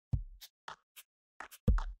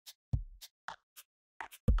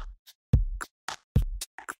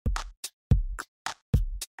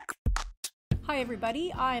Hi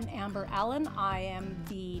everybody, I'm Amber Allen. I am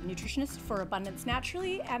the nutritionist for Abundance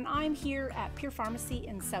Naturally, and I'm here at Pure Pharmacy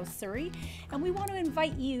in South Surrey, and we want to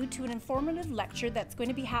invite you to an informative lecture that's going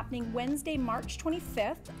to be happening Wednesday, March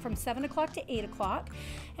 25th from 7 o'clock to 8 o'clock.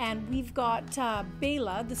 And we've got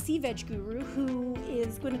Bela, the sea veg guru, who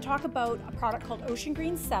is going to talk about a product called Ocean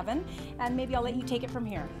Green 7, and maybe I'll let you take it from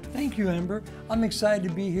here. Thank you, Amber. I'm excited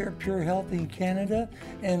to be here at Pure Health in Canada,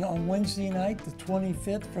 and on Wednesday night, the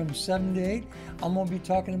 25th, from 7 to 8, I'm going to be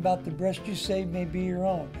talking about the breast you save may be your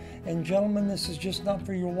own. And gentlemen, this is just not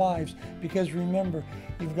for your wives, because remember,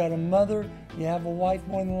 you've got a mother, you have a wife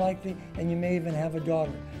more than likely, and you may even have a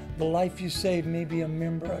daughter. The life you save may be a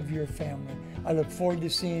member of your family. I look forward to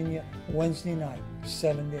seeing you Wednesday night,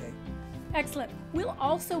 7 to 8. Excellent. We'll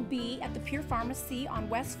also be at the Pure Pharmacy on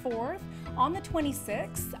West 4th on the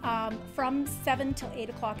 26th from 7 till 8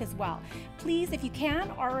 o'clock as well. Please, if you can,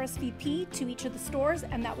 RSVP to each of the stores,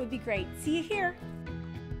 and that would be great. See you here.